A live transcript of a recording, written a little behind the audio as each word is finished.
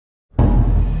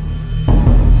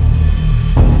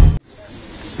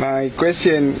My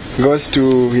question goes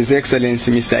to His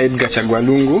Excellency Mr. Edgar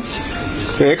Lungu.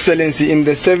 Your Excellency, in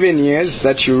the 7 years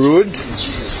that you ruled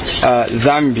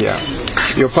Zambia,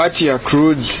 your party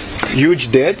accrued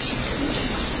huge debts,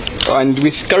 and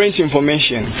with current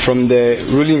information from the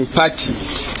ruling party,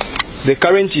 the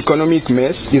current economic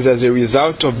mess is as a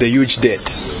result of the huge debt.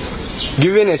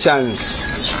 Given a chance,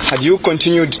 had you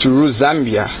continued to rule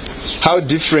Zambia, how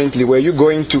differently were you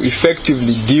going to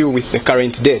effectively deal with the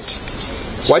current debt?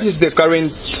 What is the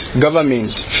current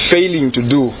government failing to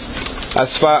do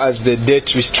as far as the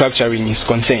debt restructuring is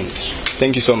concerned?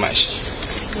 Thank you so much.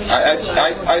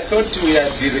 I thought we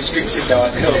had restricted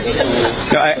ourselves to...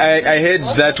 No, I heard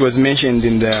that was mentioned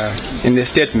in the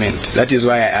statement. That is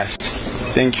why I asked.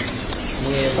 Thank you.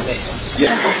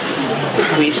 Yes.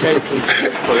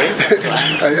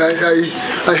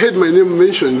 I heard my name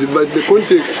mentioned, but the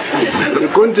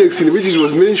context in which it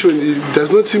was mentioned, it does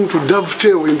not seem to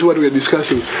dovetail into what we are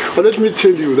discussing. But let me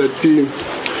tell you that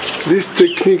this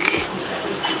technique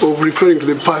of referring to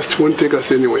the past won't take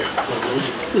us anywhere.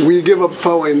 We gave up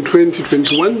power in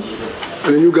 2021, and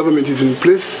the new government is in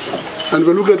place, and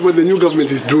we look at what the new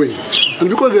government is doing. And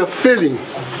because they are failing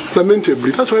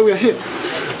lamentably, that's why we are here.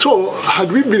 So,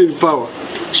 had we been in power,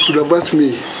 you would have asked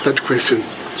me that question.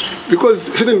 Because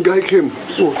a certain guy came,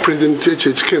 President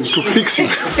HH came to fix it.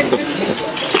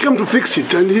 He came to fix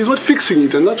it, and he's not fixing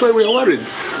it, and that's why we are worried.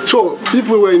 So, if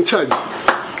we were in charge,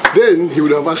 then he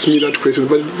would have asked me that question.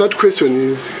 But that question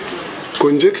is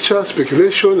conjecture,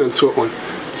 speculation, and so on.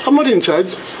 I'm not in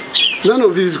charge. None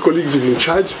of these colleagues is in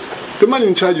charge. The man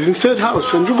in charge is in State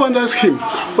House, and you go and ask him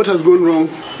what has gone wrong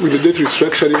with the debt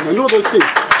restructuring and all those things.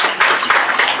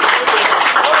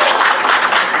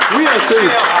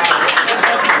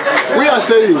 We are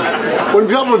saying, on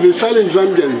behalf of the silent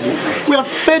Zambians, we are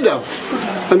fed up.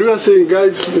 And we are saying,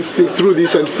 guys, let's think through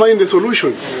this and find a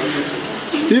solution.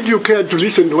 If you cared to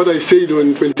listen to what I said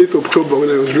on 28th October when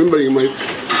I was remembering my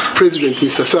president,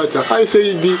 Mr. Sata, I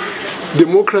said the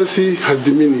democracy has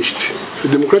diminished. The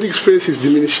democratic space is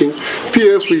diminishing.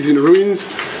 PF is in ruins.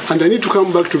 And I need to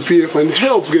come back to PF and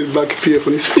help get back PF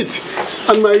on his feet.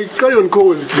 And my carry-on call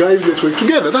was, guys, let's work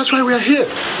together. That's why we are here.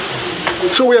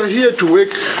 So we are here to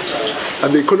work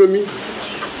at the economy,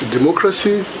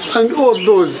 democracy, and all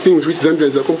those things which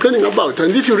Zambians are complaining about.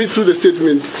 And if you read through the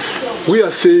statement, we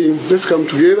are saying, let's come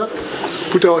together,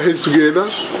 put our heads together,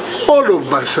 all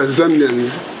of us as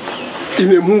Zambians,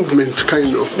 in a movement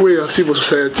kind of, where civil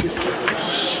society,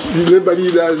 labor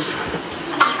leaders,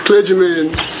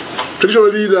 clergymen, traditional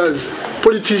leaders,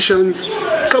 politicians,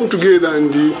 come together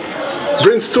and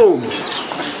brainstorm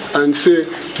and say,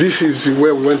 this is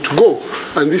where we want to go,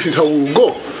 and this is how we will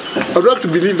go. I'd like to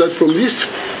believe that from this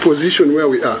position where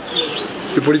we are,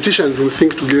 the politicians will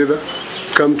think together,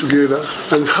 come together,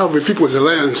 and have a people's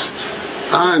alliance,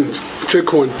 and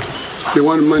take on the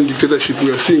one-man dictatorship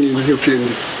we are seeing in the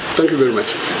UPND. Thank you very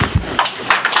much.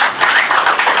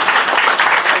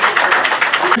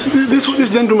 This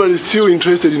gentleman is still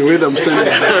interested in whether I'm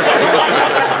standing.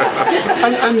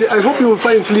 and I hope you will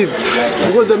find sleep,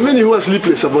 because there are many who are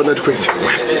sleepless about that question.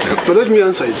 But let me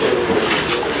answer it.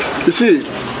 You see,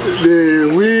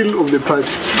 the will of the party,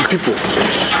 the people,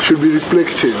 should be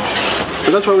reflected.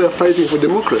 And that's why we are fighting for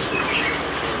democracy.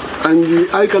 And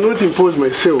I cannot impose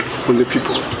myself on the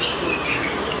people.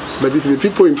 But if the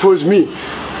people impose me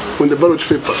on the ballot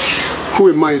paper, who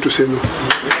am I to say no?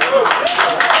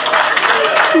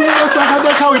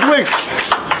 That's how it works.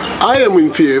 I am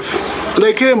in PF, and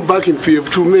I came back in PF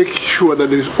to make sure that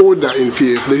there is order in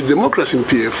PF, there is democracy in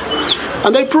PF.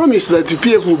 And I promise that the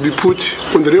PF will be put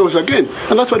on the rails again,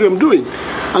 and that's what I'm doing.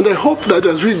 And I hope that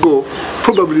as we go,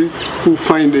 probably we'll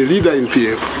find a leader in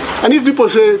PF. And if people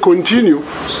say continue,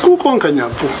 I'm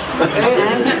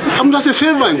just a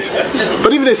servant.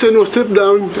 But if they say no, step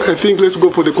down, I think let's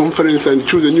go for the conference and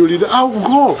choose a new leader, I'll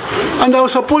go. And I'll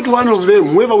support one of them.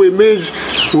 Whoever we merge,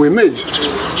 we merge.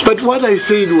 But what I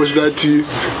said was that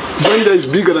Zambia is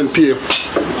bigger than PF.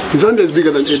 Zambia is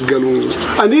bigger than Edgar Lungu.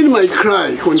 And in my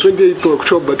cry on 28th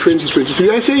October 2023,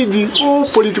 I said all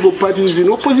political parties in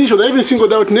opposition, I even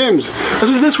singled out names. I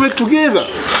said, let's work together.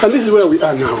 And this is where we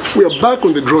are now. We are back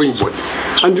on the drawing board.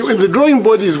 And the drawing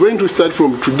board is going to start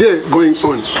from today going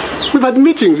on. We've had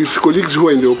meetings with colleagues who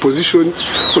are in the opposition,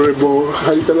 Honorable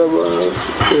Hichilema,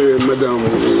 Madam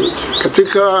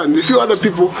Kateka, and a few other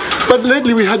people. But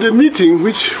lately we had a meeting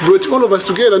which brought all of us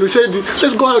together, and we said,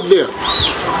 let's go out there.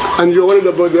 And you're worried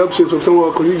about the absence of some of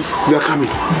our colleagues, they are coming.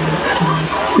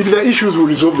 If there are issues, we'll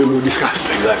resolve them, we'll discuss.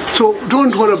 Exactly. So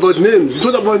don't worry about names. It's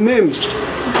not about names.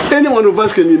 Any one of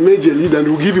us can emerge a leader and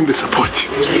we'll give him the support.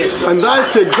 And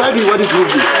that's exactly what it will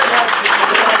be.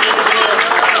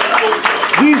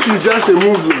 This is just a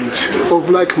movement of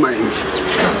like minds.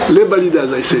 Labor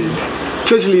leaders, I said,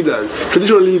 church leaders,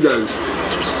 traditional leaders,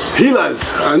 healers,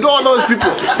 and all those people.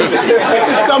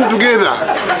 Let's come together.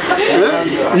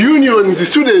 Yeah? Unions,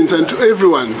 students, and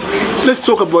everyone. Let's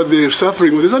talk about the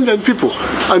suffering of the Zambian people.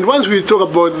 And once we talk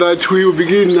about that, we will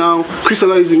begin now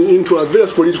crystallizing into our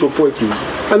various political policies.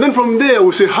 And then from there,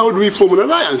 we'll say, how do we form an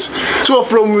alliance? So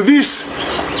from this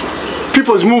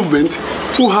people's movement,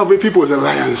 who have a people's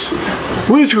alliance,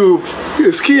 which will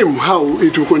scheme how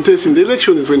it will contest in the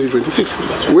election in 2026.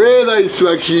 Whether it's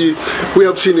like we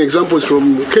have seen examples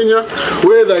from Kenya,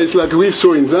 whether it's like we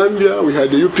saw in Zambia, we had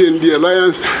the UPND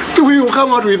alliance, we will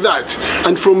come out with that.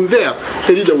 And from there,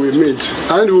 a leader will emerge,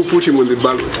 and we will put him on the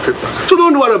ballot paper. So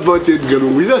don't worry about Edgar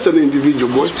Lungu, he's just an individual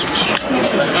boy.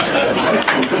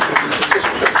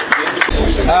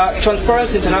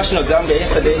 Transparency International Zambia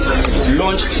yesterday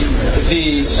launched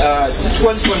the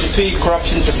 2023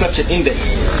 Corruption Perception Index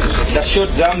that showed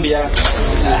Zambia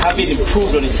having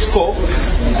improved on its score.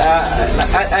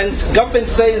 And government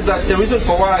says that the reason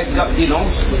for why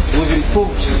we've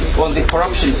improved on the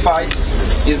corruption fight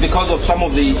is because of some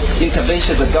of the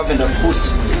interventions that government has put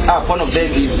up. One of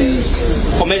them is the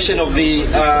formation of the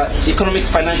Economic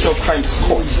Financial Crimes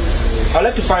Court. I'd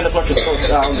like to find out what your thoughts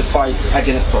are on the fight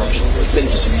against corruption.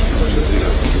 Thank you.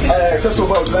 First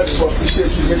of all, I would like to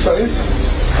appreciate His Excellency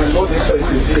and all the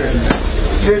Excellencies here.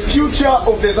 The future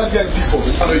of the Zambian people.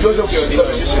 I'm Joseph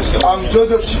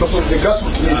Chico from the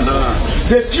grassroots movement.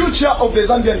 The future of the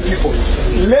Zambian people.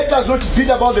 Let us not beat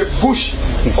about the bush.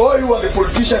 Or you are the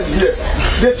politician here.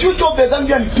 The future of the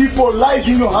Zambian people lies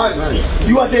in your hands.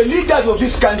 You are the leaders of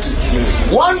this country.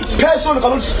 One person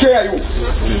cannot scare you.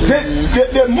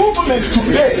 The movement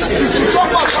today is to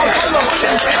talk about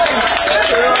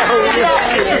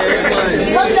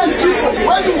Zambian people,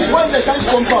 when the church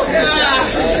compound,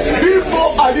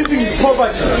 people are living in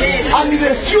poverty, and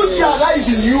the future lies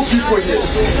in you people here.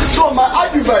 So my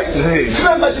advice,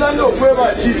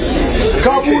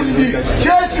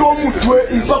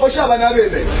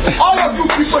 all of you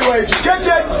people, you are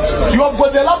educated, you have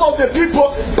got the love of the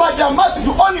people, but there must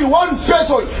be only one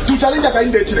person to challenge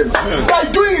Hakainde. By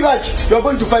doing that, you are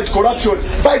going to fight corruption.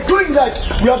 By doing that,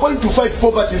 we are going to fight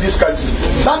poverty in this country.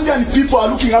 Zambian people are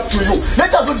looking up to you.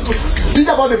 Let us not beat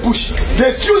about the bush.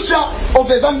 The future of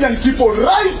the Zambian people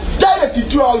rise directly to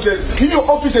your houses, in your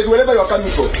offices, wherever you are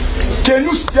coming from. Can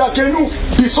you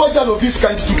be soldiers of this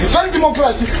country to defend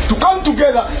democracy, to come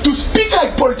together, to speak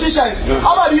like politicians? I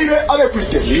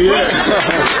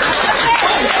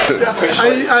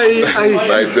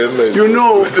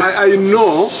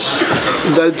know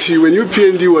that when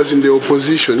UPND was in the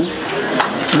opposition,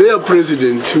 their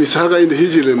president, Mr. Hakainde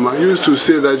Hichilema, used to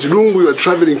say that Lungu, you are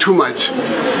traveling too much.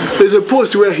 There's a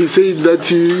post where he said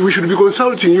that we should be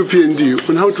consulting UPND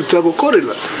on how to travel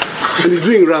corridor, and he's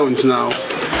doing rounds now.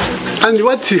 And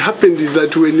what happened is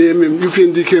that when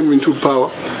UPND came into power,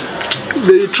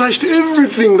 they trashed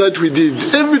everything that we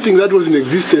did, everything that was in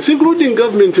existence, including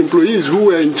government employees who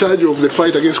were in charge of the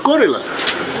fight against cholera.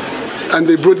 And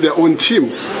they brought their own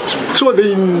team. So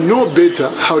they know better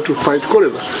how to fight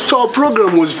cholera. So our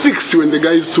program was fixed when the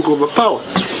guys took over power.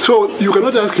 So you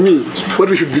cannot ask me what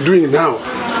we should be doing now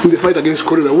in the fight against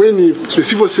cholera when the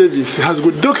civil service has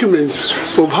got documents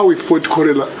of how we fought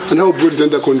cholera and how we brought it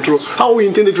under control, how we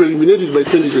intended to eliminate it by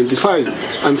 2025,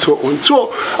 and so on.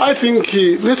 So I think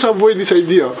let's avoid this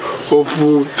idea of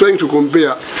trying to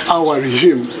compare our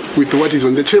regime with what is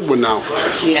on the table now.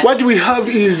 Yeah. What we have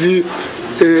is a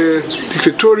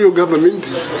dictatorial government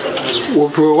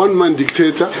of a one-man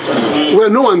dictator where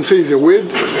no one says a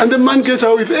word, and the man gets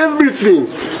out with everything,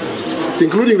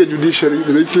 including the judiciary,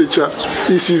 the legislature,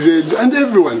 ECZ, and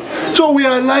everyone. So we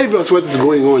are alive as what is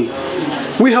going on.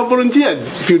 We have volunteered,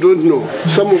 if you don't know.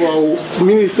 Some of our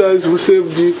ministers who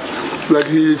served, like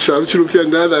Hichilema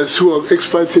and others who are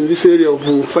experts in this area of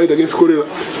fight against cholera,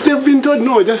 they've been told,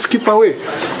 no, just keep away.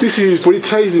 This is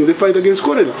politicizing the fight against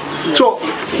cholera. So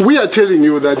we are telling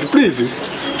you that, please,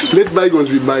 let bygones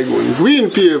be bygones. We in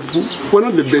PF, we're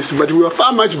not the best, but we are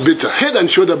far much better, head and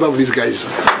shoulder above these guys.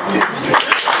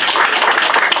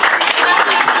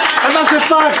 And that's a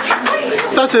fact.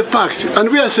 That's a fact. And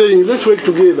we are saying, let's work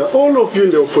together. All of you in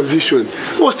the opposition,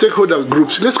 all stakeholder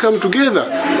groups, let's come together.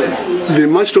 The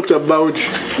much talked about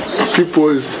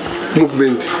People's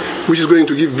Movement, which is going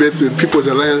to give birth to the People's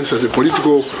Alliance as a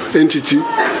political entity,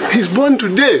 is born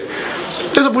today.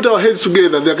 Let's put our heads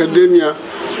together, the academia,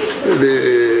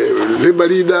 the labor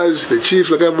leaders, the chiefs,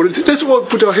 let's all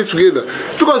put our heads together.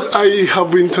 Because I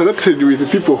have interacted with the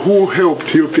people who helped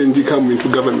UPND come into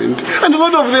government. And a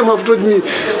lot of them have told me,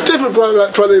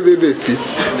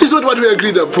 it's not not what we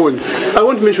agreed upon. I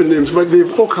won't mention names, but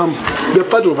they've all come. They're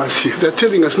part of us here. They're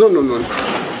telling us, no.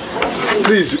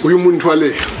 Please,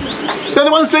 they're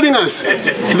the ones telling us.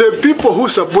 The people who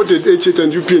supported HH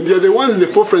and UPN, they are the ones in the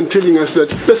forefront telling us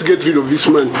that let's get rid of this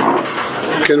man.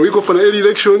 Can we go for an early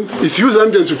election? It's you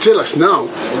Zambians to tell us now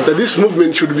that this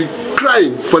movement should be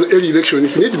crying for an early election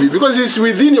if need be, because it's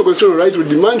within your constitutional right to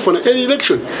demand for an early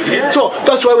election. Yeah. So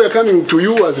that's why we are coming to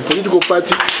you as a political party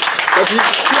to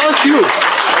ask you to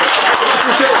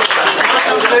say,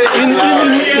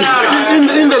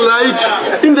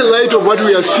 in the light of what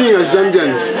we are seeing as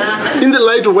Zambians, in the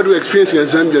light of what we are experiencing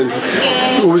as Zambians,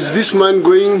 was this man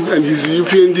going and his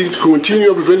UPND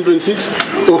continue up to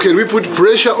 2026, or can we put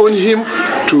pressure on him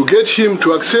to get him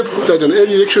to accept that an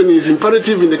early election is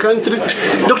imperative in the country?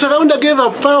 Dr. Hakainde gave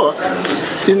up power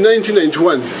in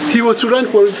 1991. He was to run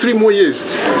for 3 more years.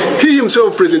 He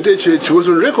himself, President HH, was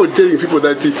on record telling people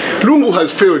that Lungu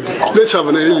has failed. Let's have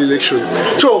an early election.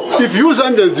 So if you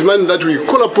Zambians demand that we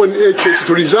call upon HH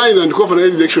to resign and go for an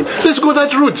early election, let's go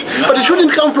that route. But it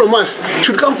shouldn't come from us. It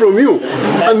should come from you.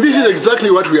 And this is exactly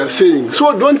what we are saying.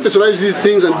 So don't personalize these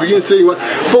things and begin saying, well,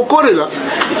 for cholera,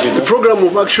 the program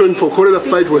of action for cholera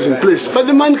fight was in place. But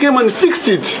the man came and fixed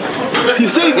it. He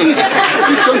said this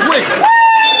don't work.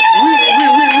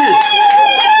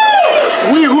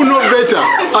 We who know better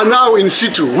are now in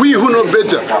situ. We who know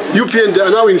better, UPN, are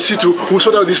now in situ who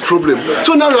sort out this problem.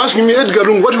 So now you're asking me, Edgar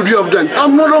Lungu, what would you have done?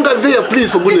 I'm no longer there,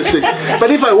 please, for goodness sake.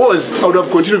 But if I was, I would have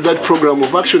continued that program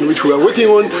of action which we are working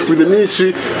on with the Ministry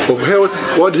of Health,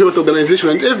 World Health Organization,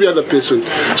 and every other person.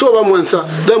 So, Bamwansa,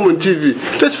 Diamond TV,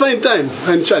 let's find time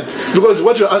and chat. Because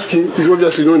what you're asking is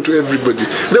obviously known to everybody.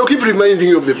 They will keep reminding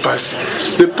you of the past.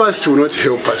 The past will not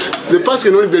help us. The past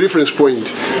can only be a reference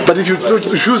point. But if you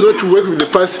choose not to work with the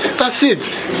past, that's it.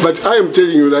 But I am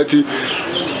telling you that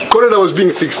cholera was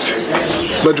being fixed.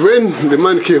 But when the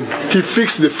man came, he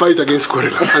fixed the fight against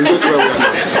cholera. And that's where we are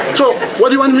now. So, what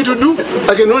do you want me to do?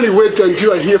 I can only wait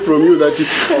until I hear from you that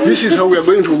this is how we are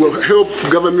going to help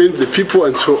government, the people,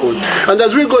 and so on. And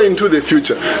as we go into the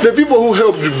future, the people who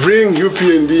helped bring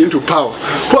UPND into power,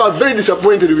 who are very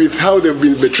disappointed with how they've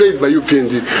been betrayed by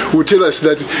UPND, will tell us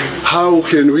that how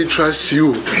can we trust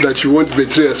you that you won't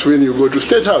betray us when you go to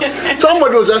State House?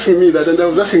 Somebody was asking me that, and I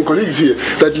was asking colleagues here,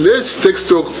 that let's take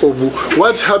stock of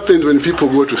what happens when people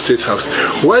go to State House.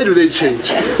 Why do they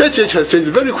change? HH has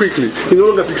changed very quickly. He no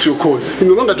longer picks your calls. He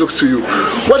no longer talks to you.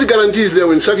 What guarantee is there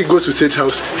when Saki goes to State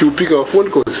House, he will pick our phone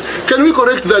calls? Can we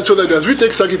correct that so that as we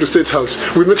take Saki to State House,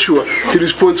 we make sure he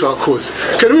responds to our calls?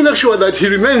 Can we make sure that he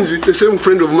remains the same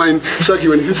friend of mine, Saki,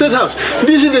 when he's in State House?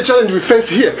 This is the challenge we face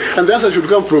here, and the answer should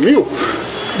come from you.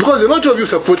 Because a lot of you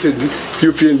supported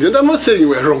UPND, and I'm not saying you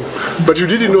were wrong, but you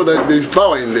didn't know that there is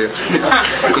power in there.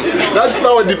 That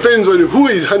power depends on who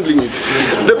is handling it.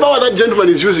 The power that gentleman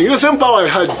is using is the same power I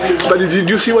had, but did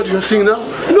you see what you're seeing now?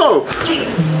 No,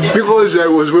 because I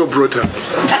was well brought up.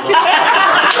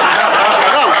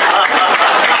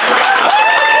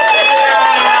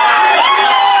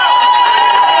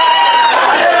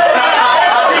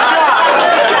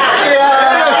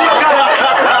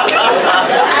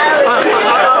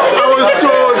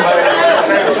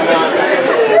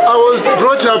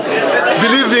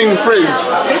 Friends.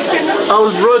 I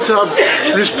was brought up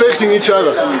respecting each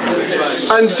other.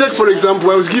 And take, for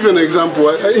example, I was given an example.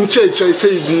 In church, I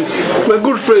said, my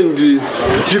good friend,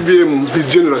 GBM, is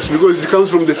generous because he comes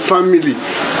from the family.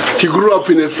 He grew up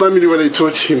in a family where they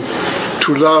taught him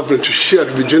to love and to share,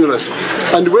 to be generous.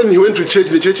 And when he went to church,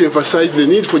 the church emphasized the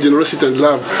need for generosity and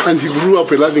love, and he grew up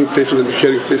a loving person and a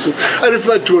caring person. I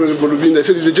referred to Honorable Lubinda. I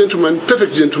said he's a gentleman,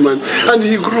 perfect gentleman, and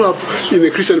he grew up in a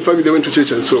Christian family. They went to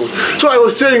church and so on. So I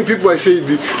was telling people, I said,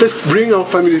 let's bring our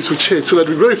families to church so that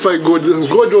we glorify God, and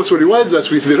God also rewards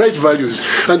us with the right values.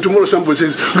 And tomorrow somebody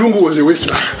says, Lungu was a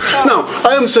waster. Now,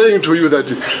 I am saying to you that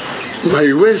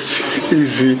my waste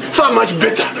is far much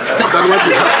better than what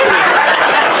we have.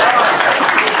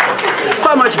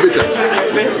 Much better.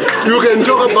 You can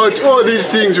talk about all these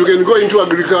things. You can go into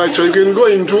agriculture. You can go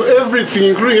into everything,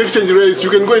 including exchange rates. You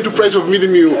can go into price of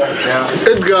meal.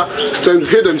 Edgar stands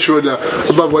head and shoulder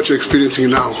above what you're experiencing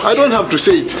now. I don't have to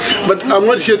say it, but I'm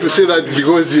not here to say that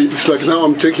because it's like now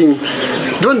I'm taking.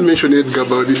 Don't mention Edgar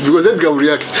about this because Edgar will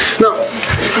react. Now,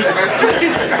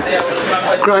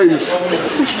 crimes,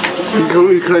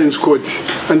 economic crimes court,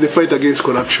 and the fight against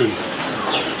corruption.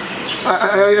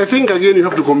 I think again you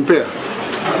have to compare.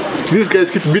 These guys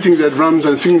keep beating their drums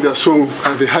and singing their song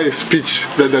at the highest pitch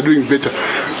that they're doing better.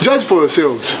 Judge for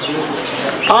yourselves.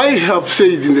 I have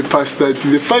said in the past that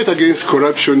the fight against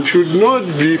corruption should not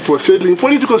be for settling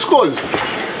political scores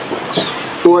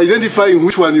or identifying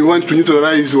which one you want to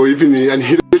neutralize or even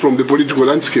annihilate from the political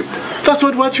landscape. That's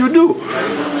not what you do.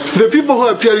 The people who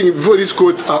are appearing before this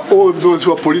court are all those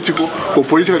who are political or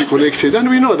politically connected, and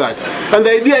we know that. And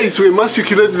the idea is to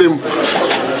emasculate them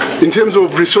in terms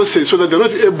of resources so that they're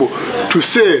not able to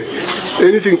say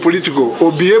anything political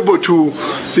or be able to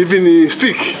even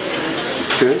speak.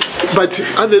 Okay? But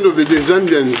at the end of the day,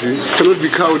 Zambians cannot be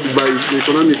cowed by the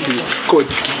economic court.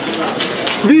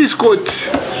 This court,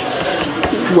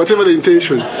 whatever the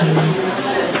intention,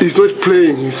 is not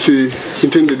playing its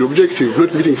intended objective,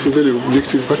 not meeting its intended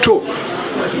objective at all.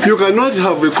 You cannot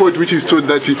have a court which is told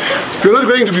that you're not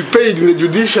going to be paid in the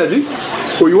judiciary,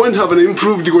 or you want to have an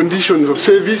improved conditions of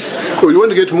service, or you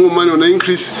want to get more money on an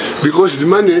increase because the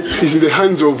money is in the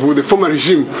hands of the former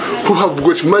regime who have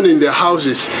got money in their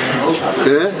houses.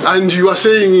 Yeah? And you are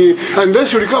saying,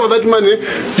 unless you recover that money,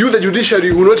 you, the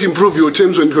judiciary, will not improve your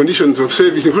terms and conditions of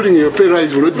service, including your pay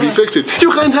rise will not be affected.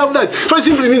 You can't have that. So it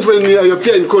simply means when you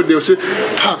appear in court, they'll say,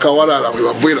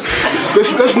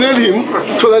 let's nail him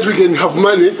so that we can have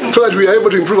money, so that we are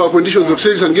able to improve our conditions of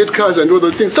service and get cars and all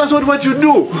those things. That's not what you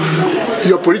do.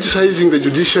 You are politicizing the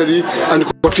judiciary and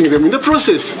corrupting them in the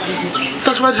process.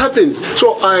 That's what happens.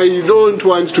 So I don't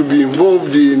want to be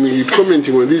involved in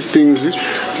commenting on these things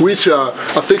which are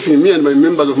affecting me and my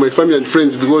members of my family and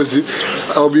friends, because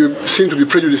I'll be seen to be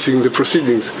prejudicing the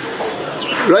proceedings.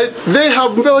 Right? They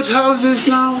have built houses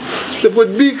now, they've got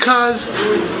big cars,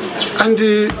 and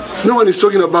no one is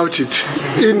talking about it.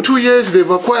 In 2 years, they've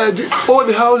acquired all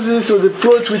the houses or the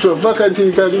plots which were vacant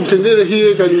in Tendere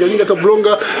here, in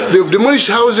Kablonga. They've demolished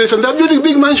houses and they're building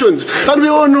big mansions. And we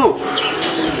all know.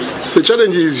 The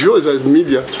challenge is yours as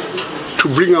media to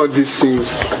bring out these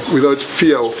things without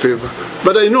fear or favor.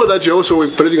 But I know that you're also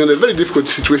operating under a very difficult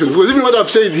situation, because even what I've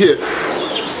said here,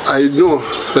 I know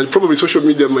that probably social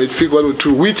media might pick one or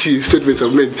two witty statements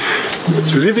I've made,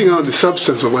 leaving out the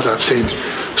substance of what I've said.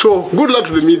 So good luck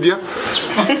to the media,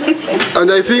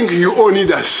 and I think you all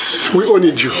need us. We all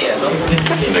need you.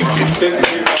 Thank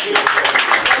you.